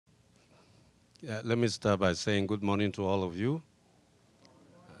Yeah, let me start by saying good morning to all of you.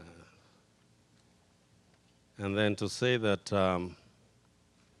 And then to say that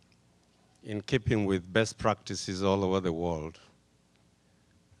in keeping with best practices all over the world,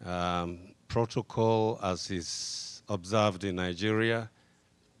 protocol as is observed in Nigeria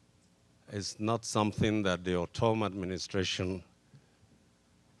is not something that the Otom administration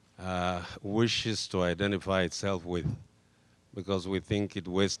wishes to identify itself with, because we think it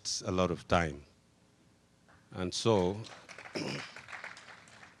wastes a lot of time. And so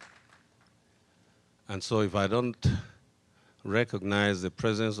if I don't recognize the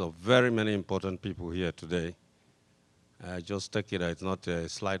presence of very many important people here today, just take it, it's not a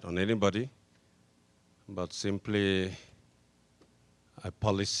slight on anybody, but simply a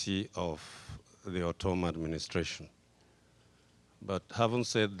policy of the Otom administration. But having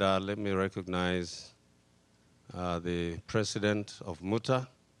said that, let me recognize the president of MUTA,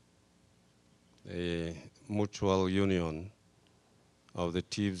 a mutual union of the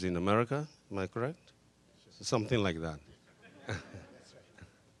thieves in America. Am I correct? Something like that.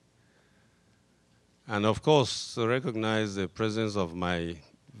 And of course, to recognize the presence of my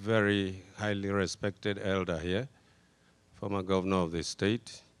very highly respected elder here, former governor of the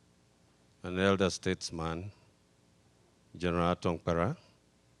state, an elder statesman, General Tongpara,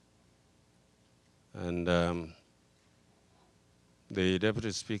 and the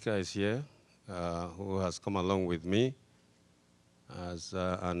deputy speaker is here, who has come along with me,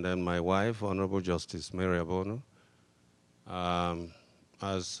 and then my wife, Honorable Justice Mary Abono,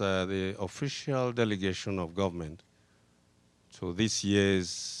 as the official delegation of government to this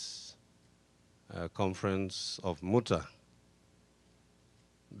year's conference of MUTA.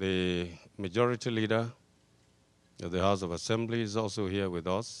 The majority leader of the House of Assembly is also here with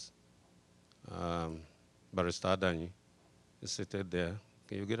us. Barrister Adanyi is seated there.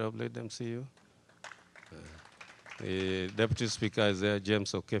 Can you get up, let them see you? The Deputy Speaker is there,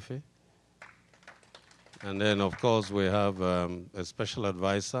 James Okefe. And then, of course, we have a special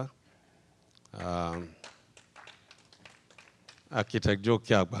advisor, Architect Joe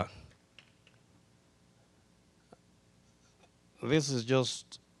Kiagba. This is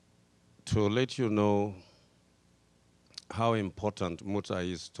just to let you know how important MUTA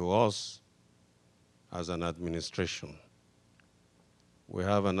is to us as an administration. We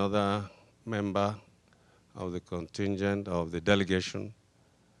have another member of the contingent of the delegation,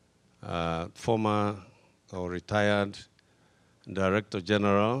 former or retired Director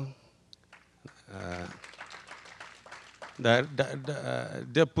General,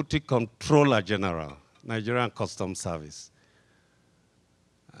 Deputy Controller General, Nigerian Customs Service.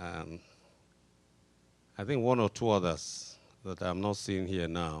 I think one or two others that I'm not seeing here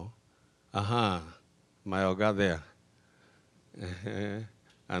now. Aha, my Oga there.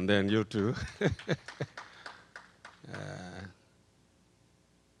 And then you too.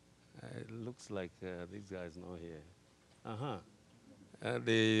 It looks like these guys not here.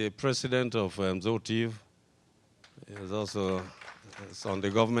 The president of Zotiv is also on the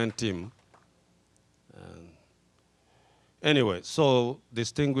government team. Anyway, so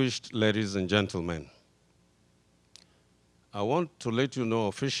distinguished ladies and gentlemen, I want to let you know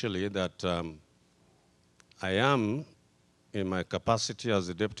officially that I am, in my capacity as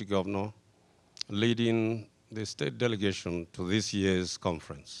the deputy governor, leading the state delegation to this year's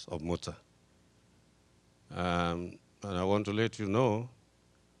conference of MUTA. And I want to let you know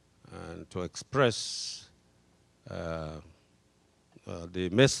and to express the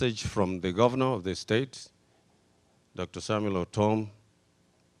message from the governor of the state, Dr. Samuel Otom,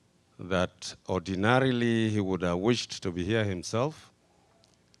 that ordinarily he would have wished to be here himself,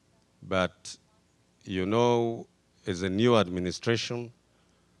 but you know, it's a new administration,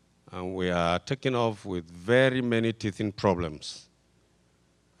 and we are taking off with very many teething problems.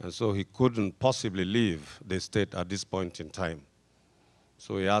 And so he couldn't possibly leave the state at this point in time.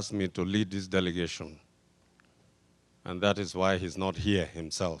 So he asked me to lead this delegation. And that is why he's not here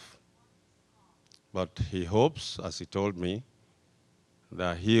himself. But he hopes, as he told me,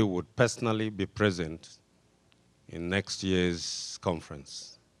 that he would personally be present in next year's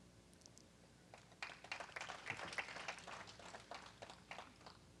conference.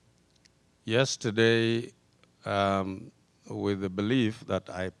 Yesterday, with the belief that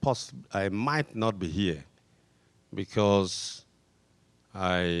I might not be here because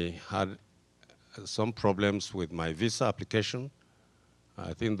I had some problems with my visa application.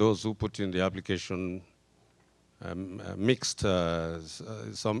 I think those who put in the application mixed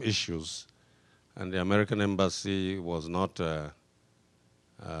some issues, and the American embassy was not,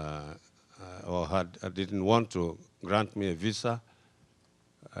 didn't want to grant me a visa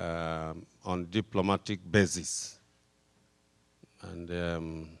on diplomatic basis. And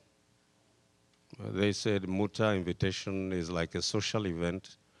they said Muta invitation is like a social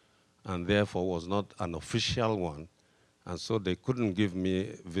event and therefore was not an official one. And so they couldn't give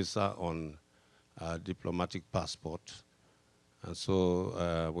me visa on a diplomatic passport. And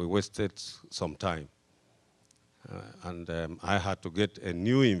so we wasted some time. And I had to get a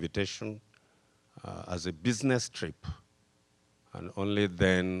new invitation as a business trip. And only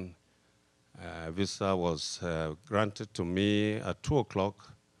then visa was granted to me at 2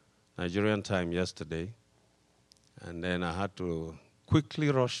 o'clock Nigerian time yesterday. And then I had to quickly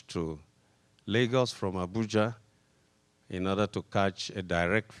rush to Lagos from Abuja in order to catch a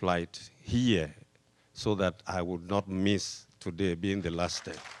direct flight here so that I would not miss today being the last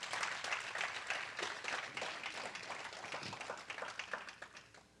day.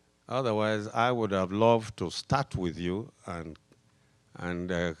 Otherwise, I would have loved to start with you and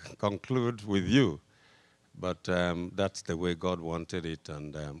conclude with you. But that's the way God wanted it,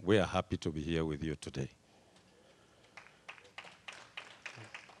 and we are happy to be here with you today.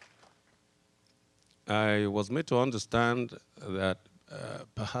 I was made to understand that,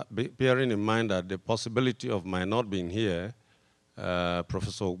 bearing in mind that the possibility of my not being here,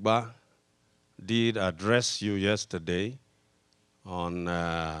 Professor Ugba did address you yesterday on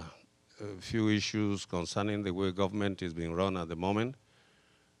a few issues concerning the way government is being run at the moment.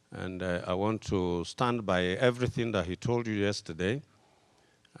 And I want to stand by everything that he told you yesterday.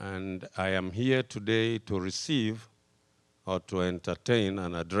 And I am here today to receive or to entertain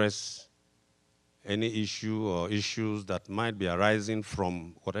and address any issue or issues that might be arising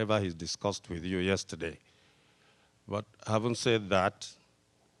from whatever he's discussed with you yesterday. But having said that,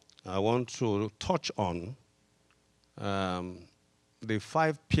 I want to touch on the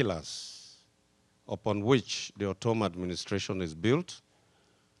 5 pillars upon which the Otom administration is built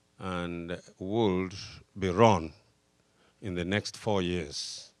and would be run in the next 4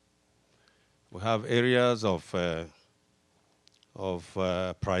 years. We have areas of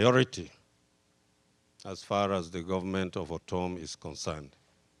priority as far as the government of Otom is concerned.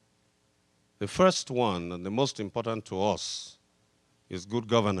 The first one, and the most important to us, is good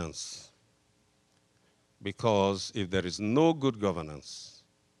governance. Because if there is no good governance,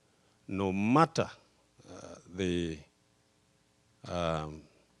 no matter the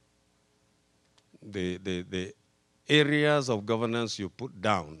areas of governance you put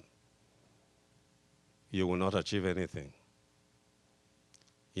down, you will not achieve anything.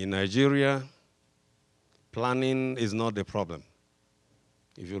 In Nigeria, planning is not the problem.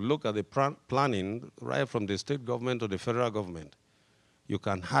 If you look at the planning, right from the state government to the federal government, you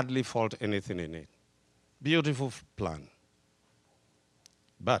can hardly fault anything in it. Beautiful plan.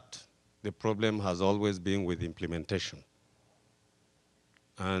 But the problem has always been with implementation.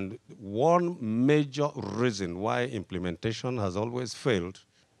 And one major reason why implementation has always failed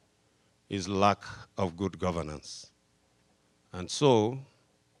is lack of good governance. And so,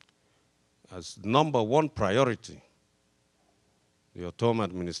 as number one priority, the Otom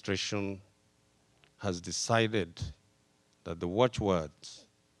administration has decided that the watchwords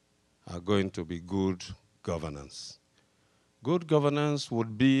are going to be good governance. Good governance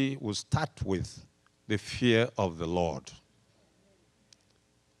would start with the fear of the Lord.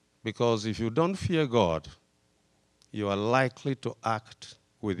 Because if you don't fear God, you are likely to act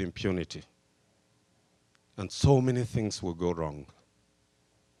with impunity. And so many things will go wrong.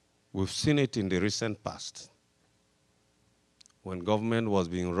 We've seen it in the recent past, when government was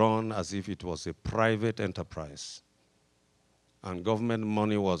being run as if it was a private enterprise. And government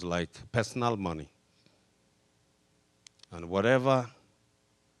money was like personal money. And whoever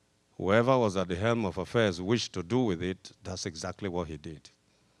was at the helm of affairs wished to do with it, that's exactly what he did.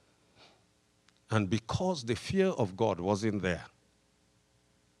 And because the fear of God wasn't there,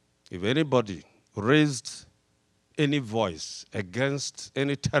 if anybody raised any voice against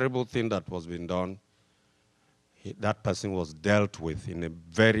any terrible thing that was being done, that person was dealt with in a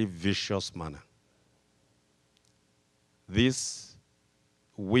very vicious manner. This,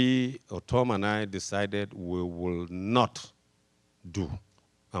 Otom and I decided we will not do,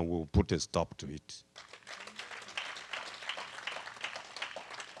 and we will put a stop to it.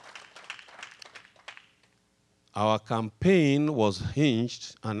 Our campaign was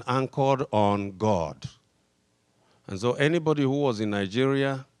hinged and anchored on God. And so anybody who was in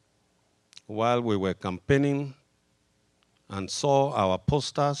Nigeria while we were campaigning and saw our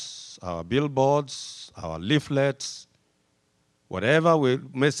posters, our billboards, our leaflets, whatever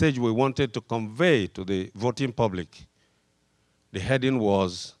message we wanted to convey to the voting public, the heading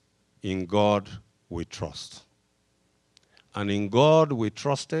was, "In God We Trust." And in God we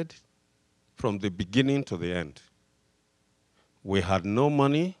trusted, from the beginning to the end. We had no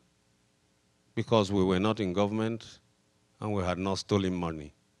money because we were not in government, and we had not stolen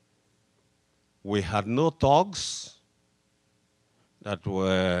money. We had no thugs that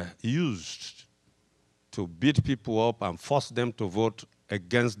were used to beat people up and force them to vote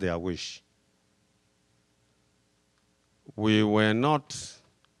against their wish. We were not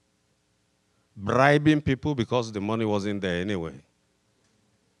bribing people because the money wasn't there anyway.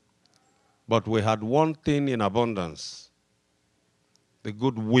 But we had one thing in abundance: the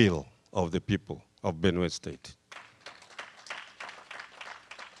goodwill of the people of Benue State.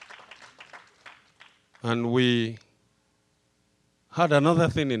 And we had another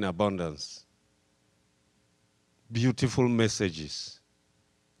thing in abundance: beautiful messages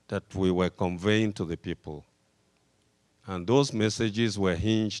that we were conveying to the people. And those messages were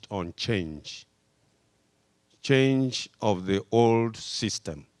hinged on change. Change of the old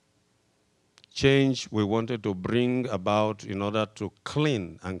system. Change we wanted to bring about in order to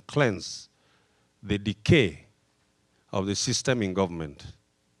clean and cleanse the decay of the system in government.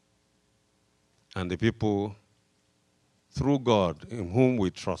 And the people, through God, in whom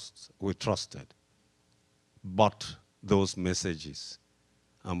we trusted, bought those messages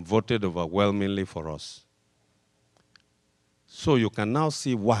and voted overwhelmingly for us. So you can now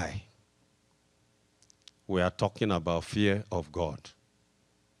see why we are talking about fear of God.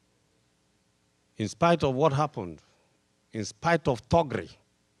 In spite of what happened, in spite of thuggery,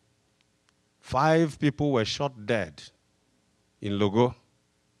 5 people were shot dead in Logo,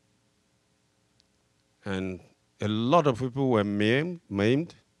 and a lot of people were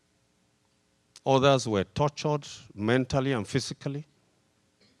maimed. Others were tortured mentally and physically.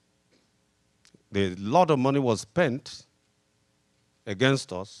 A lot of money was spent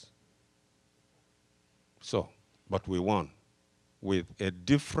against us. But we won with a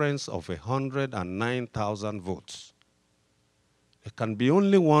difference of 109,000 votes. There can be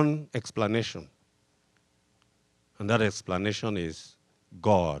only one explanation, and that explanation is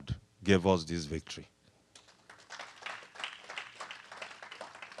God gave us this victory.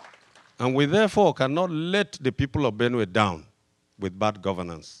 And we therefore cannot let the people of Benue down with bad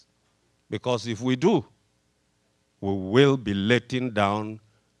governance, because if we do, we will be letting down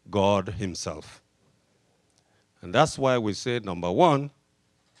God himself. And that's why we say, number 1,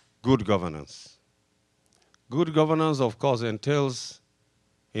 good governance. Good governance, of course, entails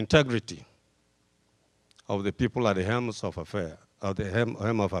integrity of the people at the helm of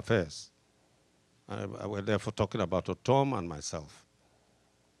affairs. We're therefore talking about Otom and myself.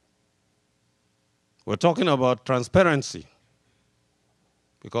 We're talking about transparency,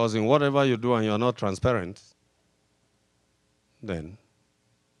 because in whatever you do and you're not transparent, then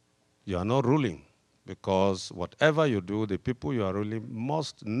you are not ruling, because whatever you do, the people you are ruling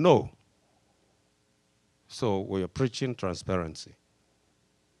must know. So we are preaching transparency.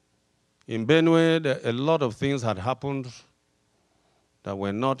 In Benue, a lot of things had happened that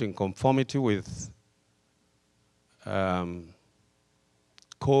were not in conformity with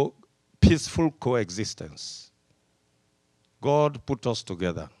peaceful coexistence. God put us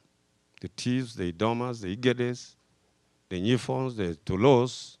together. The Thieves, the Idomas, the Igedes, the Nifons, the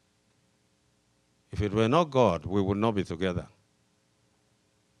Tulos. If it were not God, we would not be together.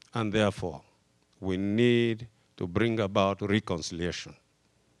 And therefore, we need to bring about reconciliation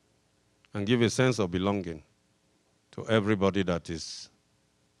and give a sense of belonging to everybody that is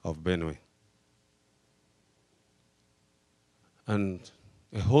of Benue. And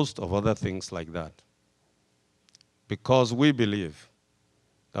a host of other things like that. Because we believe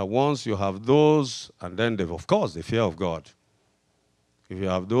that once you have those, and then, of course, the fear of God, if you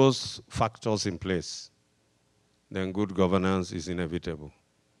have those factors in place, then good governance is inevitable.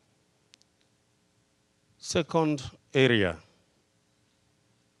 Second area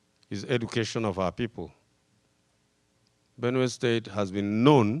is education of our people. Benue State has been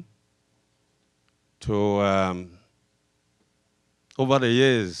known to, over the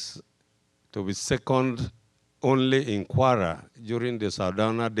years, to be second only in Kwara during the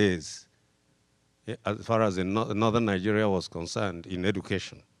Sardauna days, as far as northern Nigeria was concerned, in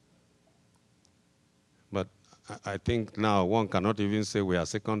education. But I think now one cannot even say we are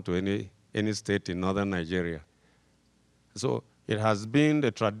second to any state in northern Nigeria. So it has been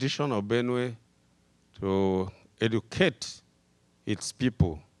the tradition of Benue to educate its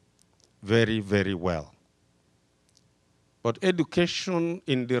people very, very well. But education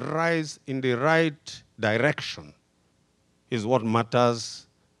in the right direction is what matters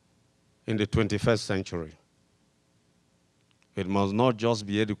in the 21st century. It must not just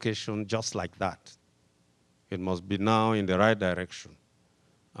be education just like that. It must be now in the right direction.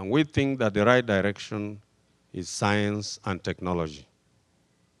 And we think that the right direction is science and technology,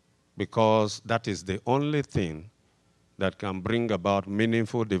 because that is the only thing that can bring about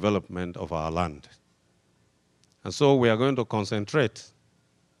meaningful development of our land. And so we are going to concentrate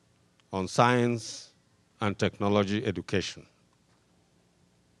on science and technology education.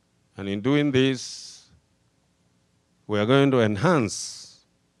 And in doing this, we are going to enhance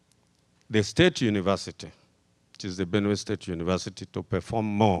the state university, which is the Benue State University, to perform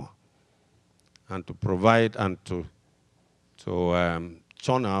more and to provide and to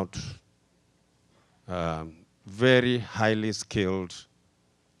churn out very highly skilled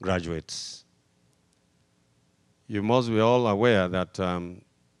graduates. You must be all aware that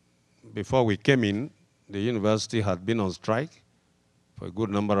before we came in, the university had been on strike for a good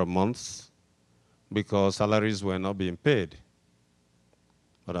number of months because salaries were not being paid.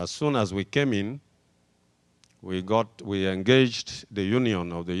 But as soon as we came in, we engaged the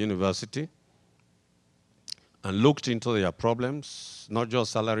union of the university and looked into their problems, not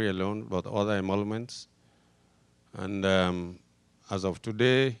just salary alone, but other emoluments. And as of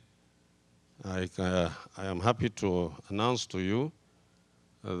today, I am happy to announce to you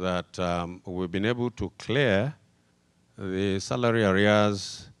that we've been able to clear the salary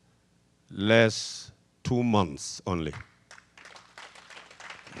arrears less 2 months only.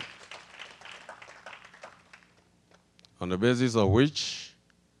 On the basis of which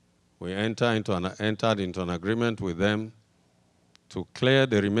we entered into an agreement with them to clear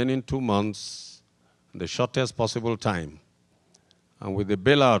the remaining 2 months in the shortest possible time. And with the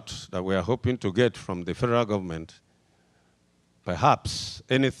bailout that we are hoping to get from the federal government, perhaps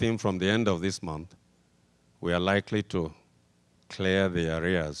anything from the end of this month, we are likely to clear the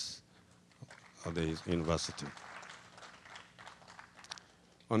arrears of the university.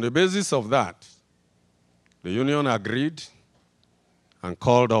 On the basis of that, the union agreed and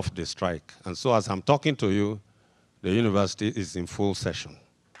called off the strike. And so as I'm talking to you, the university is in full session.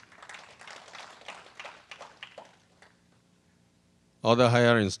 Other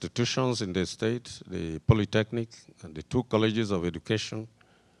higher institutions in the state, the Polytechnic and the 2 colleges of education,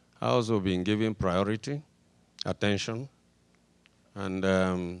 have also been given priority, attention. And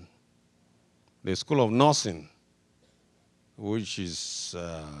the School of Nursing, which is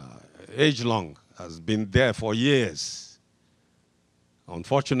age-long, has been there for years.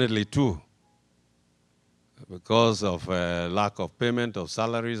 Unfortunately, too, because of lack of payment of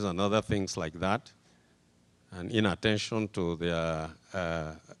salaries and other things like that, and inattention to their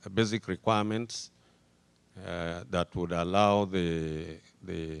basic requirements that would allow the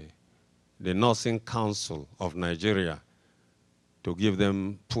Nursing Council of Nigeria to give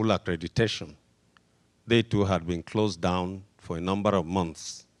them full accreditation. They too had been closed down for a number of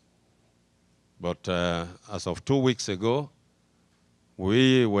months. But as of 2 weeks ago,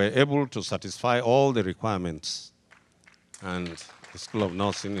 we were able to satisfy all the requirements, and the School of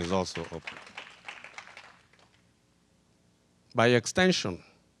Nursing is also open. By extension,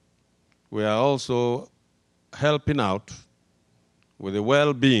 we are also helping out with the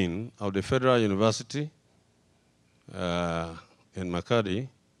well-being of the Federal University in Makadi.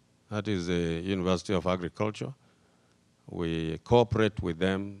 That is the University of Agriculture. We cooperate with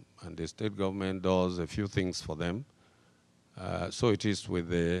them, and the state government does a few things for them. So it is with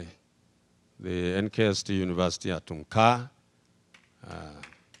the NKST University at Tumka.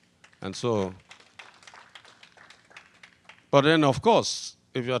 And so, but then of course,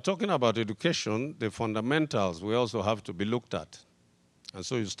 if you are talking about education, the fundamentals will also have to be looked at. And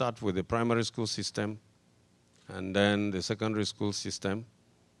so you start with the primary school system, and then the secondary school system.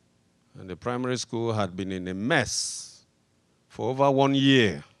 And the primary school had been in a mess for over 1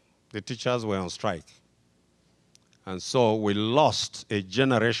 year. The teachers were on strike. And so we lost a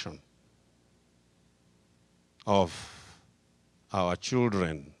generation of our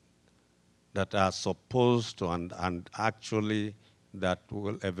children that are supposed to and actually that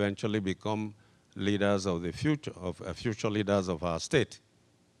will eventually become leaders of the future, future leaders of our state.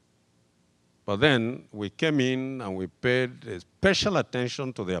 But then we came in and we paid special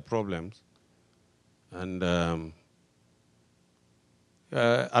attention to their problems. And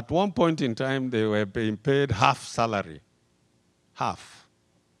at one point in time, they were being paid half salary, half,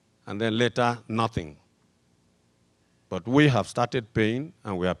 and then later nothing. But we have started paying,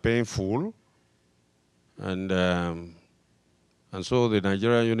 and we are paying full. And so the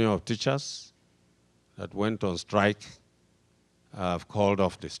Nigerian Union of Teachers that went on strike have called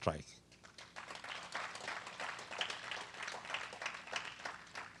off the strike.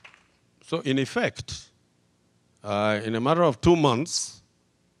 So in effect, in a matter of 2 months,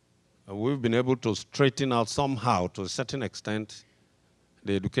 we've been able to straighten out somehow, to a certain extent,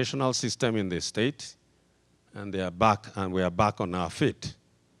 the educational system in the state, and they are back, and we are back on our feet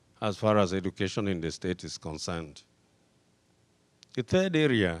as far as education in the state is concerned. The third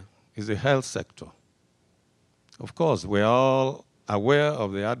area is the health sector. Of course, we're all aware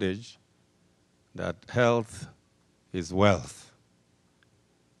of the adage that health is wealth.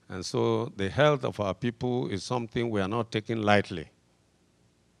 And so the health of our people is something we are not taking lightly.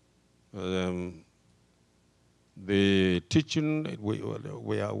 The teaching,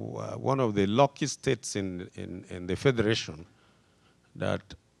 we are one of the lucky states in the Federation that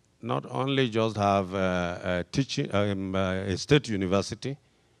not only just have a state university,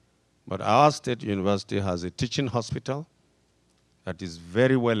 but our state university has a teaching hospital that is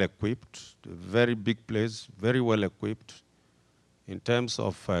very well equipped, a very big place, very well equipped in terms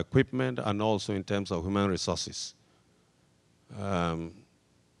of equipment and also in terms of human resources. And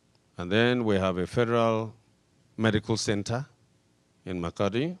then we have a federal medical center in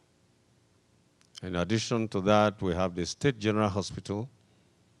Makadi. In addition to that, we have the State General Hospital.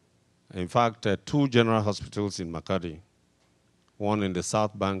 In fact, 2 general hospitals in Makadi, one in the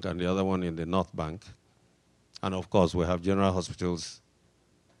South Bank and the other one in the North Bank. And of course, we have general hospitals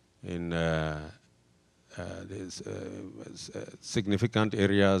in these significant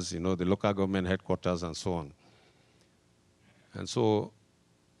areas, you know, the local government headquarters and so on. And so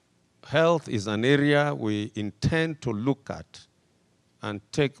health is an area we intend to look at and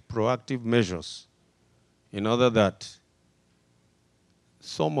take proactive measures in order that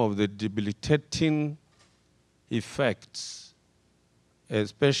some of the debilitating effects,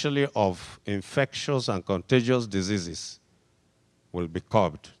 especially of infectious and contagious diseases, will be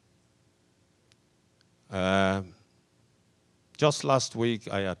curbed. Just last week,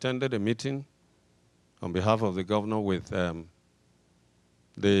 I attended a meeting on behalf of the governor with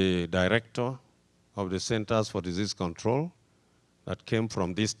the director of the Centers for Disease Control that came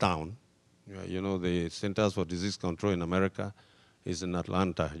from this town. You know, the Centers for Disease Control in America is in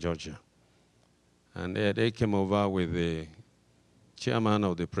Atlanta, Georgia. And they came over with the chairman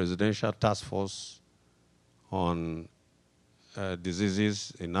of the Presidential Task Force on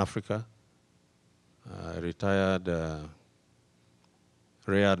Diseases in Africa, retired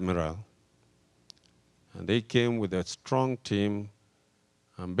Rear Admiral. And they came with a strong team,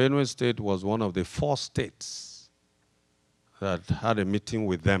 and Benue State was one of the 4 states that had a meeting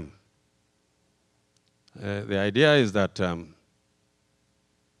with them. The idea is that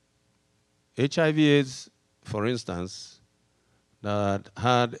HIV/AIDS, for instance, that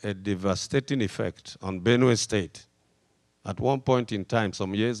had a devastating effect on Benue State. At one point in time,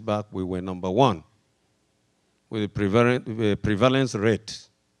 some years back, we were #1 with the prevalence rate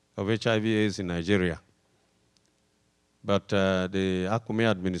of HIV/AIDS in Nigeria. But the Akume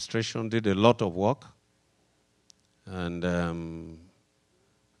administration did a lot of work. And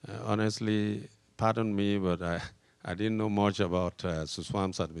honestly, pardon me, but I didn't know much about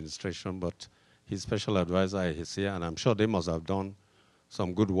Suswam's administration, but his special advisor is here, and I'm sure they must have done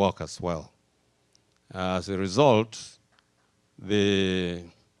some good work as well. As a result, the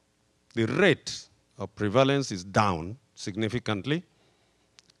rate of prevalence is down significantly.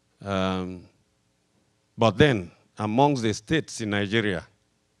 But then, amongst the states in Nigeria,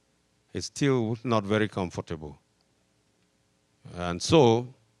 it's still not very comfortable. And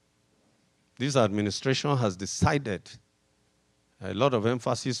so, this administration has decided a lot of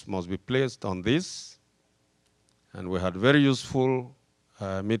emphasis must be placed on this. And we had a very useful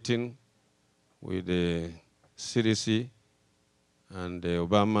meeting with the CDC and the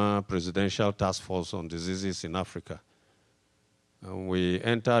Obama Presidential Task Force on Diseases in Africa. And we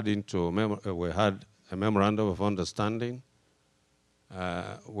entered into, we had a memorandum of understanding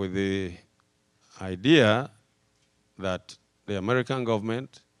with the idea that the American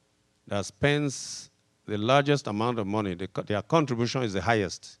government that spends the largest amount of money, their contribution is the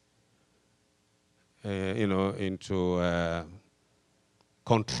highest, you know, into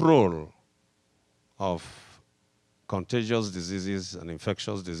control of contagious diseases and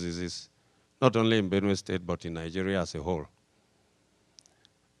infectious diseases, not only in Benue State, but in Nigeria as a whole.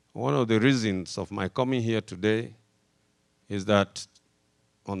 One of the reasons of my coming here today is that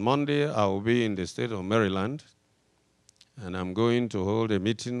on Monday, I will be in the state of Maryland, and I'm going to hold a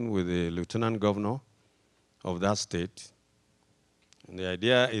meeting with the lieutenant governor of that state. And the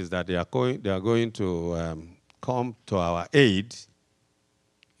idea is that they are going to come to our aid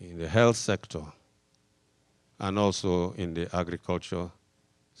in the health sector and also in the agriculture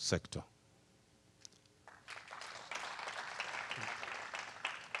sector.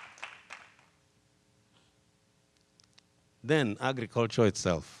 Then agriculture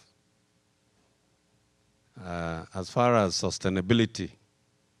itself. As far as sustainability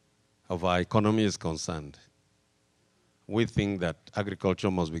of our economy is concerned, we think that agriculture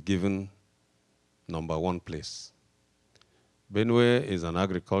must be given number one place. Benue is an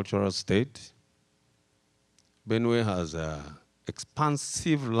agricultural state. Benue has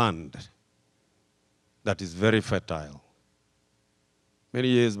expansive land that is very fertile. Many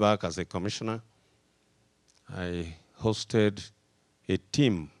years back as a commissioner, I hosted a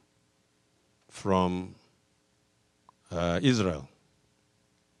team from Israel.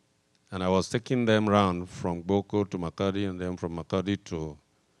 And I was taking them around from Boko to Makadi and then from Makadi to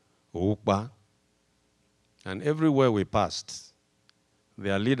Ukba. And everywhere we passed,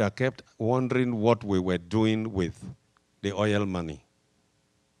 their leader kept wondering what we were doing with the oil money.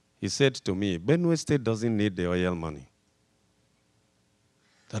 He said to me, Benue State doesn't need the oil money.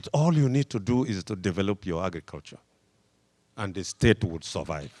 That all you need to do is to develop your agriculture, and the state would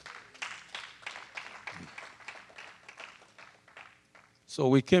survive. So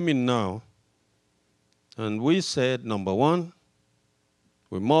we came in now, and we said, number one,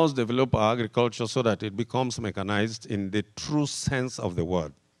 we must develop our agriculture so that it becomes mechanized in the true sense of the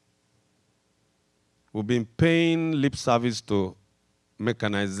word. We've been paying lip service to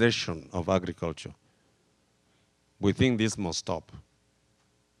mechanization of agriculture. We think this must stop,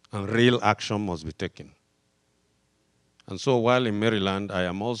 and real action must be taken. And so while in Maryland, I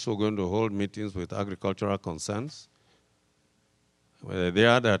am also going to hold meetings with agricultural concerns. They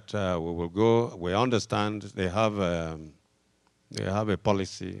are that we will go, we understand they have a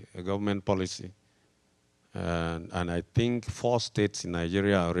policy, a government policy. And I think 4 states in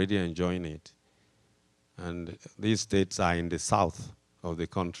Nigeria are already enjoying it. And these states are in the south of the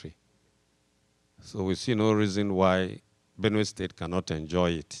country. So we see no reason why Benue State cannot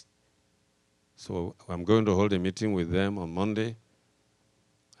enjoy it. So I'm going to hold a meeting with them on Monday,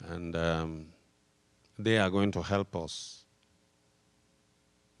 and they are going to help us,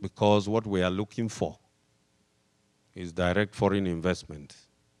 because what we are looking for is direct foreign investment.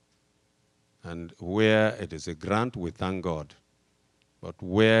 And where it is a grant, we thank God. But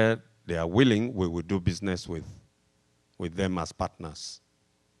where they are willing, we will do business with them as partners.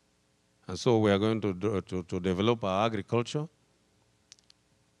 And so we are going to develop our agriculture.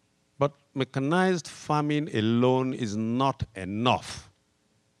 But mechanized farming alone is not enough.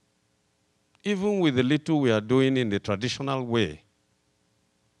 Even with the little we are doing in the traditional way,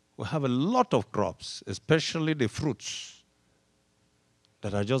 we have a lot of crops, especially the fruits,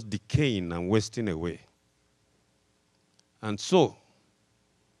 that are just decaying and wasting away. And so,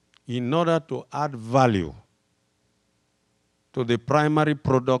 in order to add value to the primary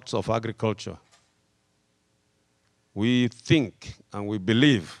products of agriculture, we think and we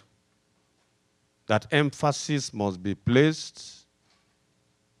believe that emphasis must be placed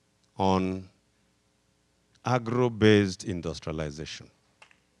on agro-based industrialization.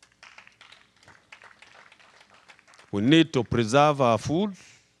 We need to preserve our food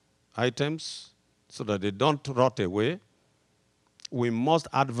items so that they don't rot away. We must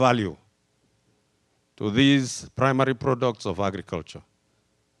add value to these primary products of agriculture.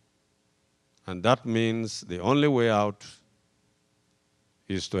 And that means the only way out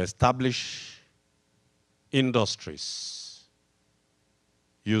is to establish industries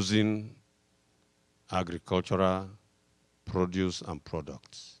using agricultural produce and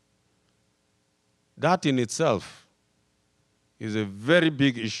products. That in itself is a very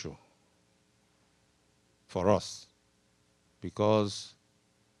big issue for us, because,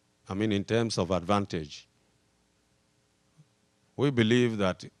 I mean, in terms of advantage, we believe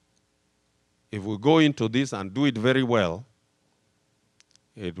that if we go into this and do it very well,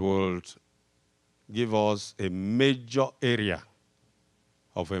 it will give us a major area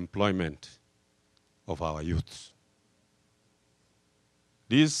of employment of our youth.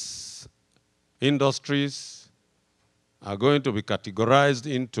 These industries are going to be categorized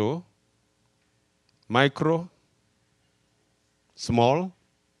into micro, small,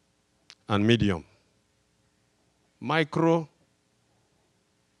 and medium. Micro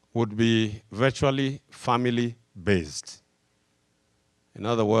would be virtually family-based. In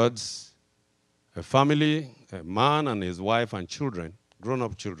other words, a family, a man and his wife and children,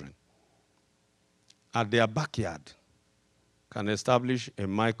 grown-up children, at their backyard can establish a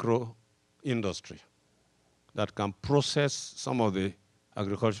micro industry that can process some of the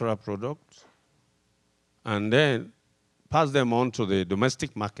agricultural products and then pass them on to the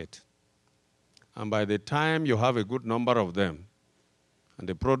domestic market. And by the time you have a good number of them and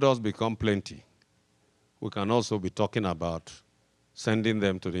the products become plenty, we can also be talking about sending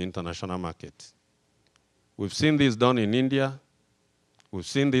them to the international market. We've seen this done in India. We've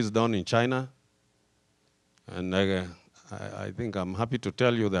seen this done in China. And I think I'm happy to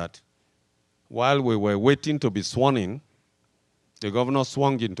tell you that while we were waiting to be sworn in, the governor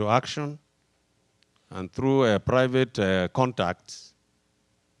swung into action and through a private contact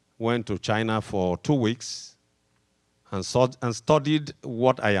went to China for 2 weeks and studied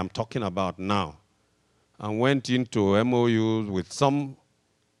what I am talking about now, and went into MOUs with some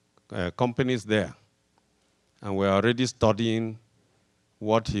companies there. And we're already studying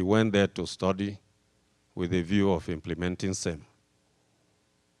what he went there to study with a view of implementing same.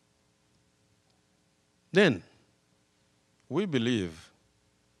 Then, we believe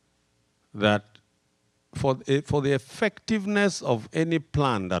that for the effectiveness of any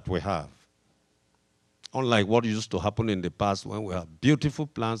plan that we have, unlike what used to happen in the past when we have beautiful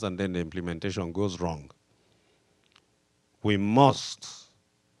plans and then the implementation goes wrong, we must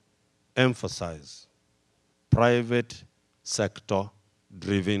emphasize private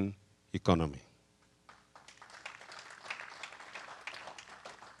sector-driven economy.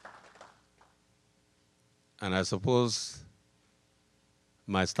 And I suppose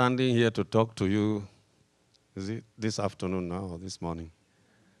my standing here to talk to you, is it this afternoon now or this morning?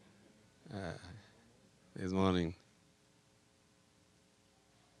 This morning.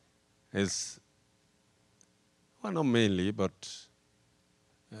 Is, well, not mainly, but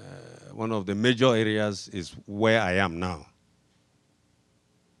one of the major areas is where I am now.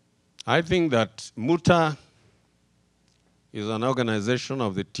 I think that MUTA is an organization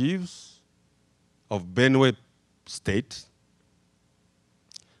of the thieves of Benue State,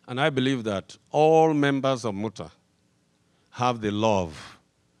 and I believe that all members of MUTA have the love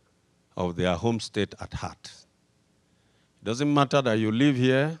of their home state at heart. It doesn't matter that you live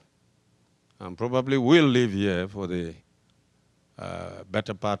here and probably will live here for the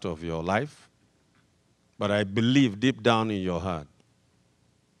better part of your life, but I believe deep down in your heart,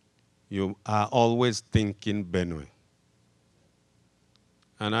 you are always thinking Benue.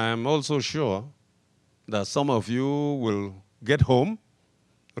 And I am also sure that some of you will get home,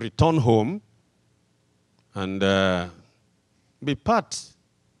 return home, and be part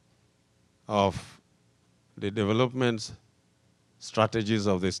of the development strategies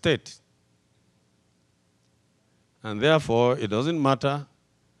of the state. And therefore, it doesn't matter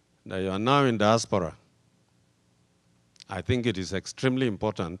that you are now in diaspora. I think it is extremely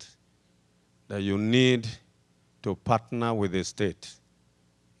important that you need to partner with the state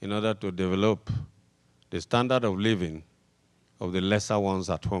in order to develop the standard of living of the lesser ones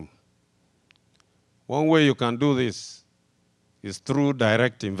at home. One way you can do this is through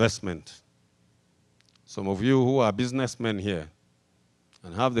direct investment. Some of you who are businessmen here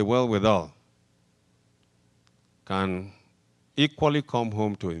and have the wherewithal can equally come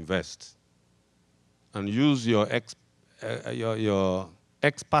home to invest and use your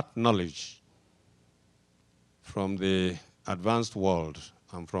expert knowledge from the advanced world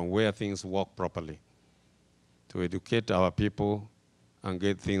and from where things work properly to educate our people and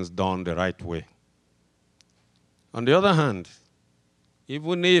get things done the right way. On the other hand,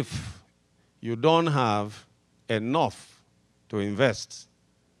 even if you don't have enough to invest,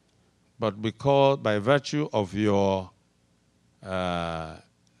 but because by virtue of your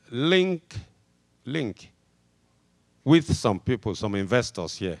link with some people, some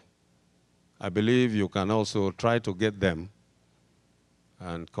investors here, I believe you can also try to get them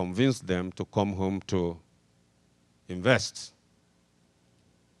and convince them to come home to invest.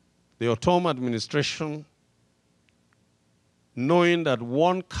 The Otom administration, knowing that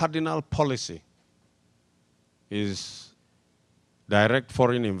one cardinal policy is direct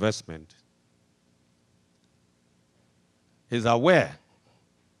foreign investment, is aware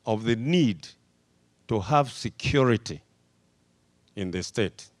of the need to have security in the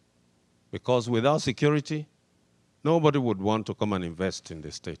state. Because without security, nobody would want to come and invest in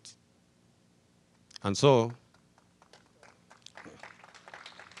the state. And so,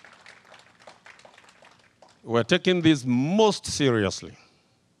 we're taking this most seriously,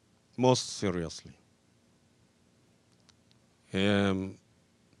 most seriously.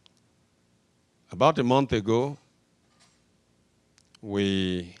 About a month ago,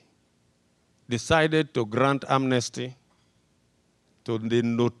 we decided to grant amnesty to the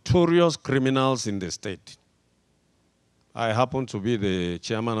notorious criminals in the state. I happen to be the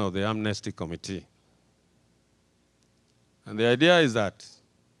chairman of the Amnesty Committee. And the idea is that,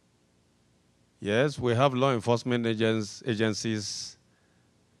 yes, we have law enforcement agencies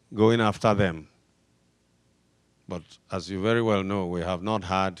going after them. But as you very well know, we have not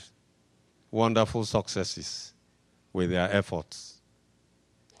had wonderful successes with their efforts.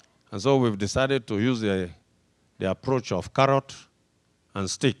 And so we've decided to use the approach of carrot and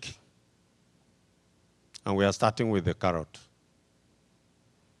stick. And we are starting with the carrot.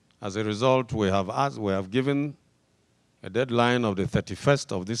 As a result, we have given a deadline of the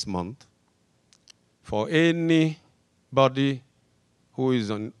 31st of this month for anybody who is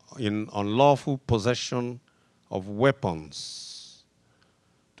in unlawful possession of weapons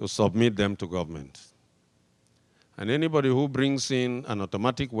to submit them to government. And anybody who brings in an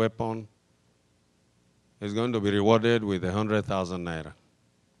automatic weapon is going to be rewarded with 100,000 naira.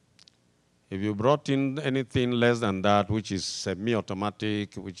 If you brought in anything less than that, which is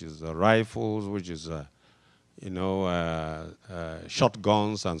semi-automatic, which is rifles, which is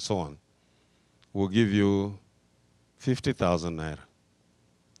shotguns and so on, we'll give you 50,000 naira.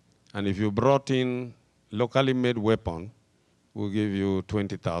 And if you brought in locally made weapon, we'll give you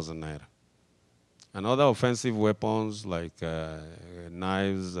 20,000 naira. And other offensive weapons like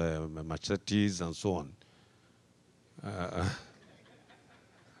knives, machetes, and so on,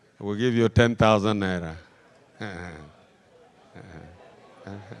 we'll give you 10,000 naira.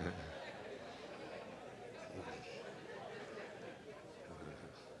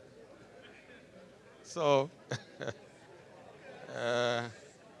 So,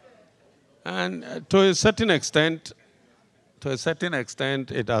 and to a certain extent,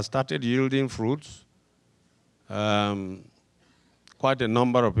 it has started yielding fruits. Quite a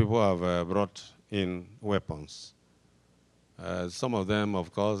number of people have brought in weapons. Some of them,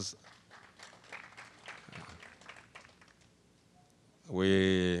 of course,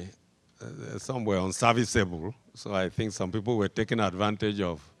 some were unserviceable, so I think some people were taking advantage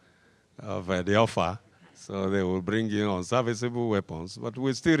of the offer, so they will bring in unserviceable weapons, but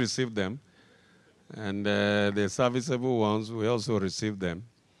we still receive them. And the serviceable ones, we also receive them.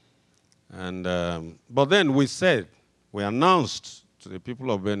 And, but then we announced to the people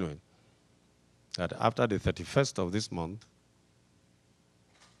of Benue that after the 31st of this month,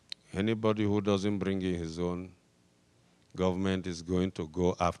 anybody who doesn't bring in his own, government is going to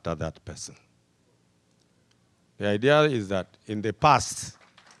go after that person. The idea is that in the past,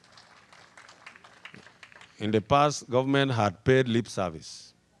 government had paid lip service.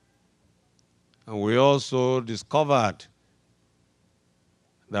 And we also discovered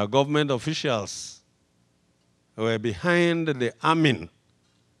that government officials were behind the arming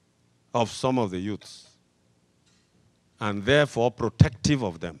of some of the youths and therefore protective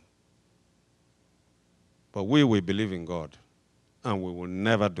of them. But we believe in God, and we will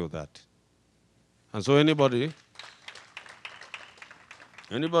never do that. And so anybody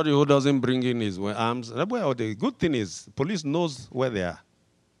who doesn't bring in his arms, well, the good thing is police knows where they are.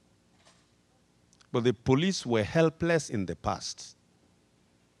 But the police were helpless in the past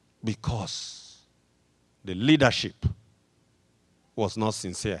because the leadership was not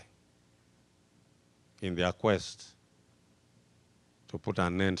sincere in their quest to put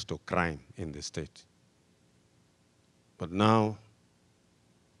an end to crime in the state. But now,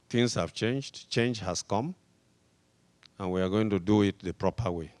 things have changed, change has come, and we are going to do it the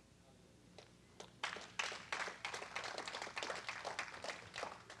proper way.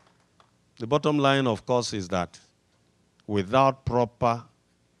 The bottom line, of course, is that without proper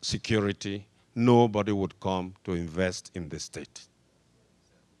security, nobody would come to invest in the state.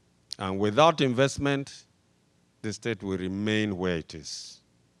 And without investment, the state will remain where it is.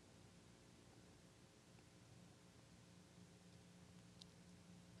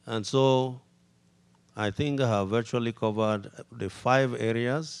 And so I think I have virtually covered the 5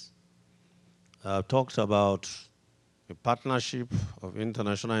 areas. I've talked about a partnership of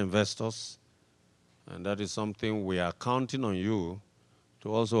international investors, and that is something we are counting on you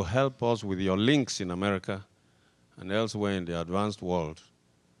to also help us with your links in America and elsewhere in the advanced world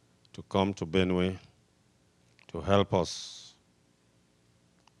to come to Benue to help us.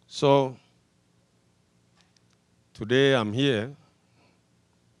 So today I'm here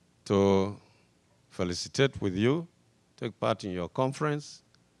to felicitate with you, take part in your conference,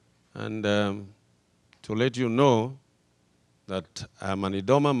 and to let you know that I'm an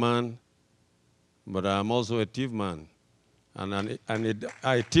Idoma man, but I'm also a Tiv man. And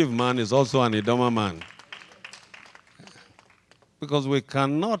a Tiv man is also an Idoma man. Because we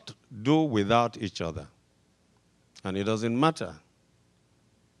cannot do without each other. And it doesn't matter.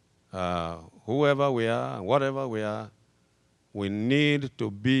 Whoever we are, and whatever we are, we need to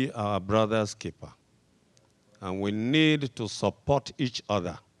be our brother's keeper. And we need to support each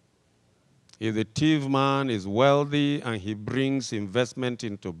other. If the Tiv man is wealthy and he brings investment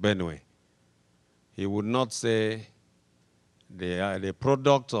into Benue, he would not say the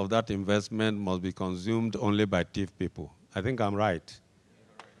products of that investment must be consumed only by Tiv people. I think I'm right.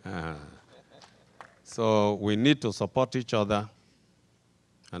 So we need to support each other,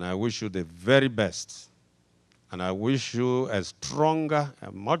 and I wish you the very best And I wish you a stronger,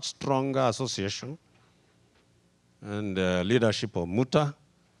 a much stronger association and leadership of MUTA.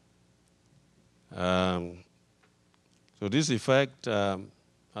 To this effect, as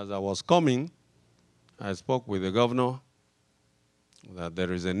I was coming, I spoke with the governor that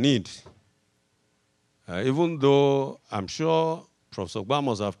there is a need. Even though I'm sure Professor Ogba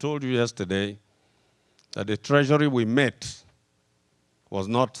must have told you yesterday that the treasury we met was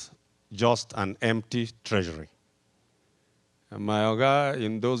not just an empty treasury. And my Oga,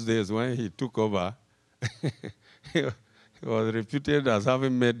 in those days when he took over, he was reputed as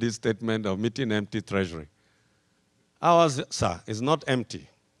having made this statement of meeting empty treasury. Ours, sir, is not empty,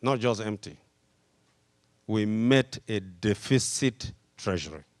 not just empty. We met a deficit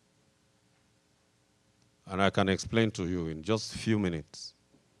treasury. And I can explain to you in just a few minutes.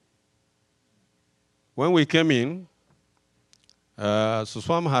 When we came in,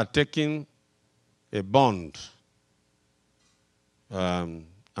 SUSWAM had taken a bond, and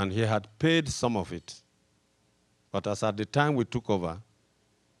he had paid some of it. But as at the time we took over,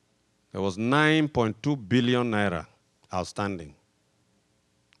 there was 9.2 billion naira outstanding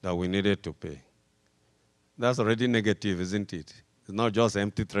that we needed to pay. That's already negative, isn't it? It's not just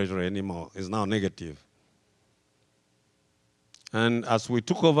empty treasury anymore. It's now negative. And as we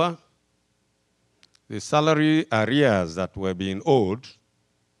took over, the salary arrears that were being owed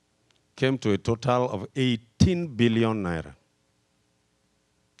came to a total of 18 billion naira.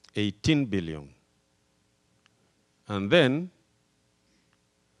 18 billion. And then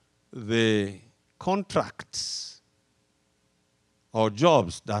the contracts or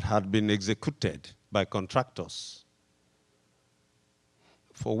jobs that had been executed by contractors,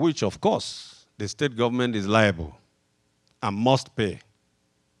 for which, of course, the state government is liable and must pay,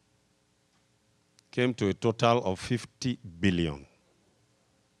 came to a total of 50 billion.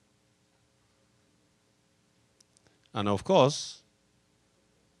 And of course,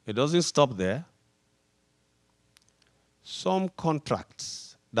 it doesn't stop there. Some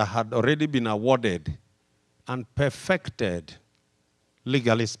contracts that had already been awarded and perfected,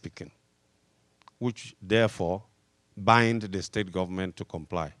 legally speaking, which therefore bind the state government to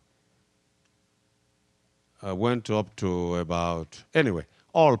comply, went up to about, anyway,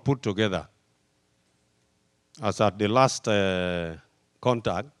 all put together. As at the last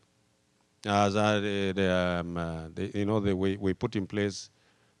contact, as we put in place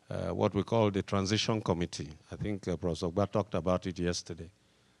what we call the transition committee. I think Professor Ogba talked about it yesterday.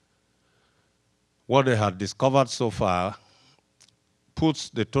 What they had discovered so far puts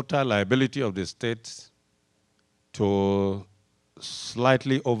the total liability of the state to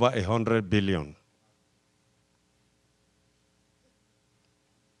slightly over 100 billion.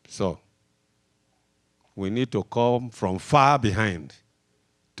 So we need to come from far behind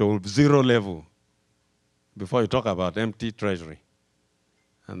to zero level before you talk about empty treasury.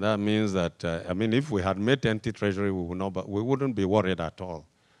 And that means that, if we had made empty treasury, we wouldn't be worried at all,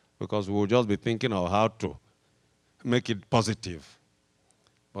 because we would just be thinking of how to make it positive.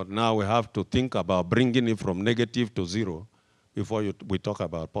 But now we have to think about bringing it from negative to zero before we talk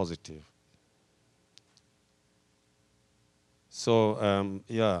about positive. So,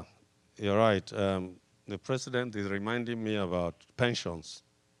 yeah, you're right. The president is reminding me about pensions.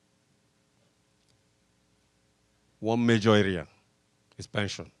 One major area is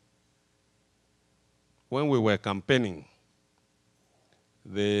pension. When we were campaigning,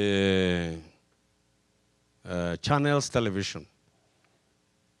 the Channels Television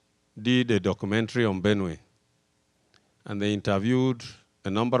did a documentary on Benue, and they interviewed a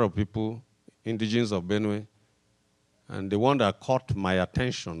number of people, indigenes of Benue, and the one that caught my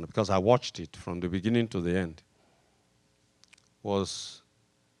attention, because I watched it from the beginning to the end, was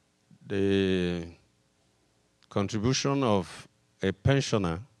the contribution of a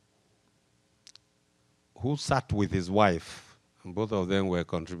pensioner who sat with his wife, and both of them were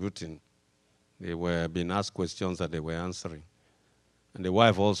contributing. They were being asked questions that they were answering. And the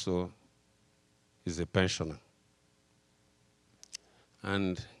wife also is a pensioner.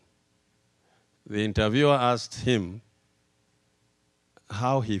 And the interviewer asked him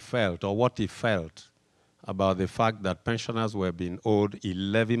how he felt or what he felt about the fact that pensioners were being owed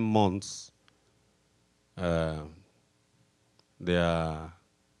 11 months their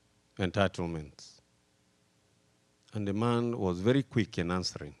entitlements. And the man was very quick in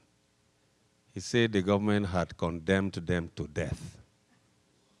answering. He said the government had condemned them to death.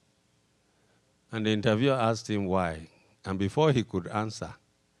 And the interviewer asked him why. And before he could answer,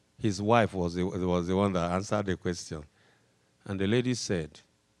 his wife was the one that answered the question. And the lady said,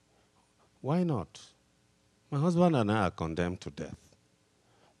 "Why not? My husband and I are condemned to death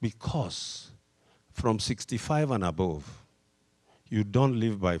because from 65 and above, you don't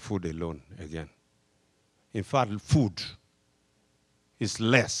live by food alone again. In fact, food is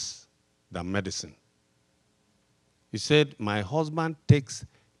less than medicine. He said, my husband takes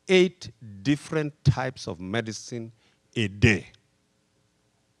 8 different types of medicine a day,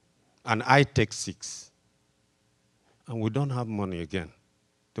 and I take 6. And we don't have money again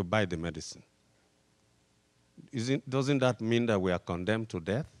to buy the medicine. Doesn't that mean that we are condemned to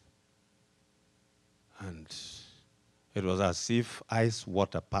death? And it was as if ice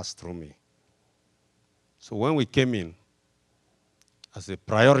water passed through me. So when we came in, as a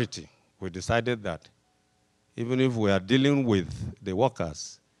priority, we decided that even if we are dealing with the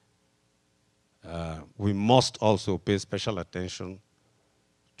workers, we must also pay special attention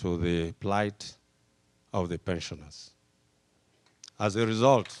to the plight of the pensioners. As a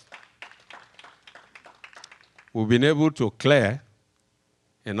result, we've been able to clear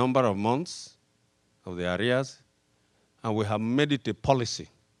a number of months of the arrears, and we have made it a policy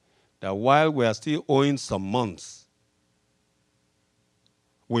that while we are still owing some months,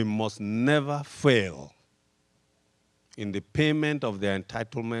 we must never fail in the payment of their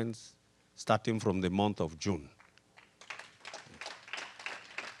entitlements starting from the month of June.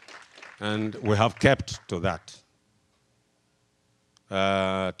 And we have kept to that.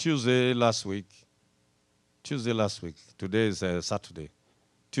 Tuesday last week, today is Saturday,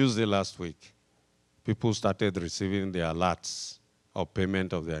 Tuesday last week, people started receiving their alerts of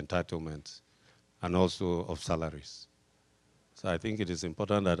payment of their entitlements and also of salaries. So I think it is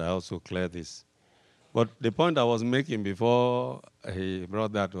important that I also clear this. But the point I was making before he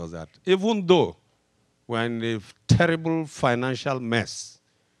brought that was that even though we're in a terrible financial mess,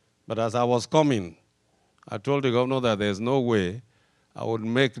 but as I was coming, I told the governor that there's no way I would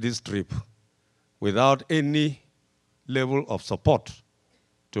make this trip without any level of support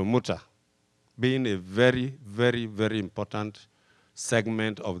to Muta, being a very, very, very important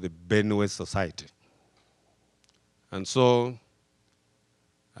segment of the Benue society. And so,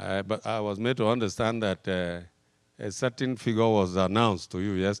 but I was made to understand that a certain figure was announced to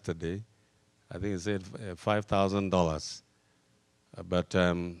you yesterday. I think it said $5,000. But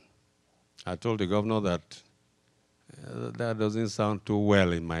I told the governor that that doesn't sound too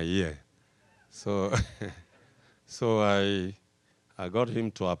well in my ear. So, so I got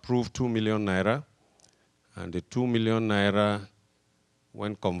him to approve 2 million naira, and the 2 million naira,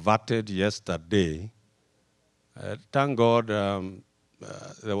 when converted yesterday, thank God there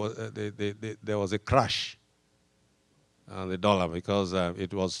was a crash on the dollar because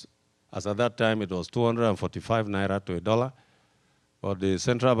it was, as at that time, it was 245 naira to a dollar. But the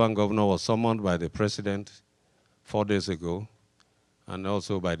central bank governor was summoned by the president 4 days ago, and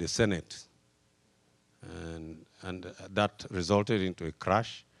also by the Senate. And that resulted into a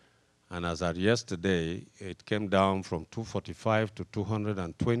crash. And as at yesterday, it came down from 245 to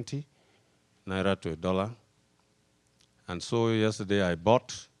 220 naira to a dollar. And so yesterday I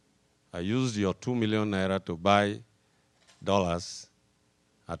used your 2 million naira to buy dollars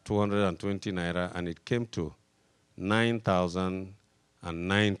at 220 naira, and it came to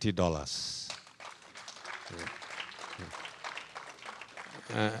 $9,090.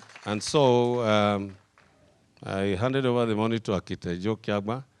 And so I handed over the money to Akita Joe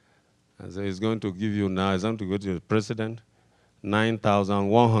Kiagba, and so he's going to give you now, he's going to go to the president,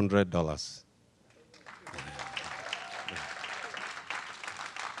 $9,100.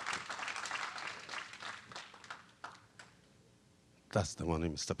 That's the money,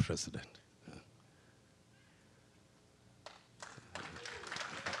 Mr. President.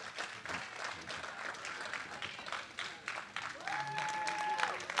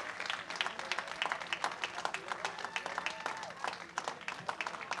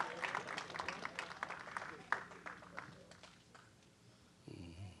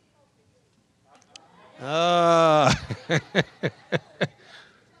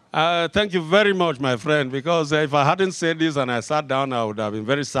 Thank you very much, my friend, because if I hadn't said this and I sat down, I would have been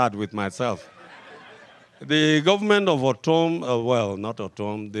very sad with myself. The government of Otom, well, not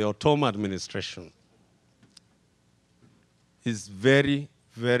Otom, the Otom administration is very,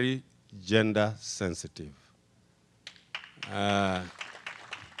 very gender sensitive.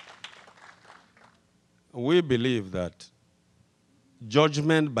 We believe that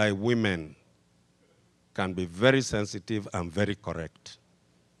judgment by women can be very sensitive and very correct.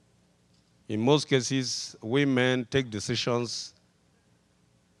 In most cases, women take decisions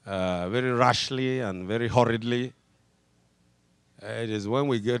very rashly and very hurriedly. It is when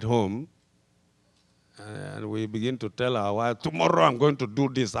we get home and we begin to tell our wife, tomorrow I'm going to do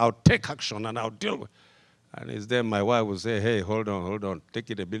this, I'll take action and I'll deal with it. And it's then my wife will say, hey, hold on, take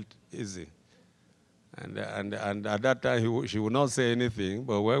it a bit easy. And at that time, she would not say anything,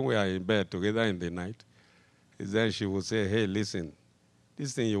 but when we are in bed together in the night, then she would say, hey, listen,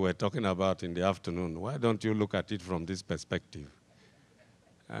 this thing you were talking about in the afternoon, why don't you look at it from this perspective?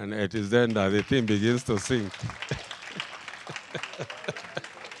 And it is then that the thing begins to sink.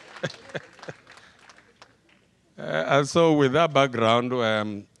 And so with that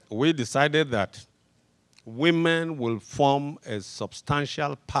background, we decided that women will form a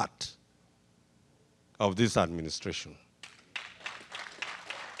substantial part of this administration.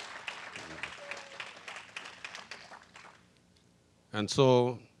 And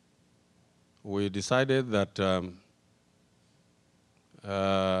so we decided that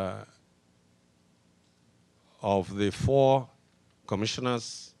of the 4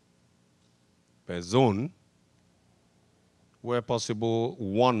 commissioners per zone, where possible,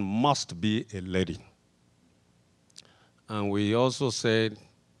 1 must be a lady. And we also said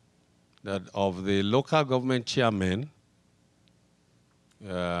that of the local government chairmen,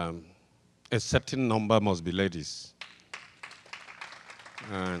 a certain number must be ladies.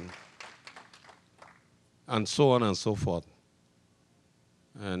 And so on and so forth.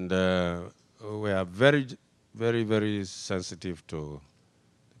 And we are very, very, very sensitive to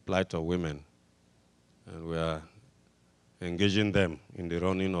the plight of women. And we are engaging them in the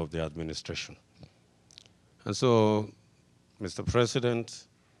running of the administration. And so, Mr. President,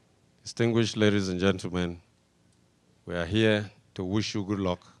 distinguished ladies and gentlemen, we are here to wish you good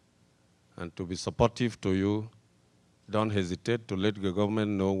luck and to be supportive to you. Don't hesitate to let the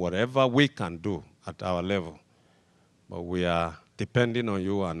government know whatever we can do at our level. But we are depending on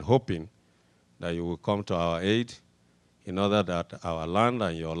you and hoping that you will come to our aid in order that our land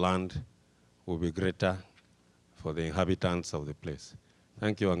and your land will be greater for the inhabitants of the place.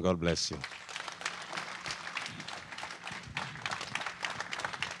 Thank you and God bless you.